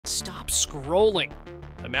stop scrolling.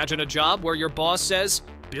 Imagine a job where your boss says,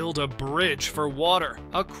 build a bridge for water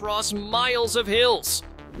across miles of hills.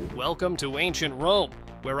 Welcome to ancient Rome,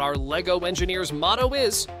 where our Lego engineer's motto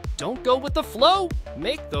is, don't go with the flow,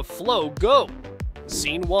 make the flow go.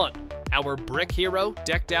 Scene 1. Our brick hero,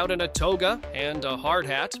 decked out in a toga and a hard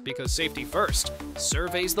hat because safety first,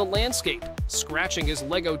 surveys the landscape, scratching his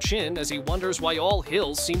Lego chin as he wonders why all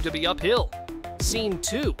hills seem to be uphill. Scene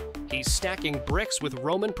 2. He's stacking bricks with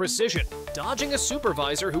Roman precision, dodging a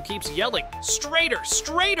supervisor who keeps yelling, straighter,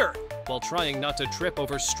 straighter, while trying not to trip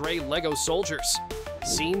over stray Lego soldiers.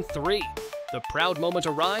 Scene 3. The proud moment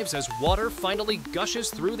arrives as water finally gushes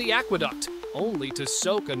through the aqueduct, only to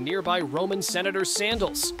soak a nearby Roman senator's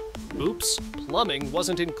sandals. Oops, plumbing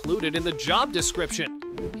wasn't included in the job description.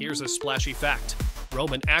 Here's a splashy fact.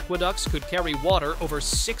 Roman aqueducts could carry water over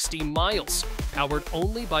 60 miles, powered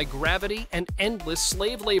only by gravity and endless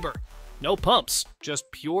slave labor. No pumps, just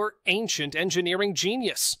pure ancient engineering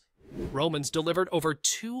genius. Romans delivered over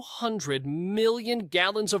 200 million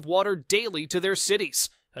gallons of water daily to their cities,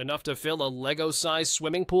 enough to fill a Lego-sized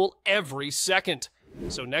swimming pool every second.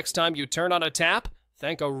 So next time you turn on a tap,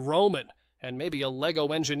 thank a Roman, and maybe a Lego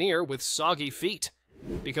engineer with soggy feet.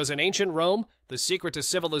 Because in ancient Rome, the secret to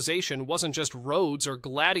civilization wasn't just roads or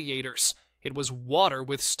gladiators. It was water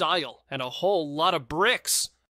with style and a whole lot of bricks.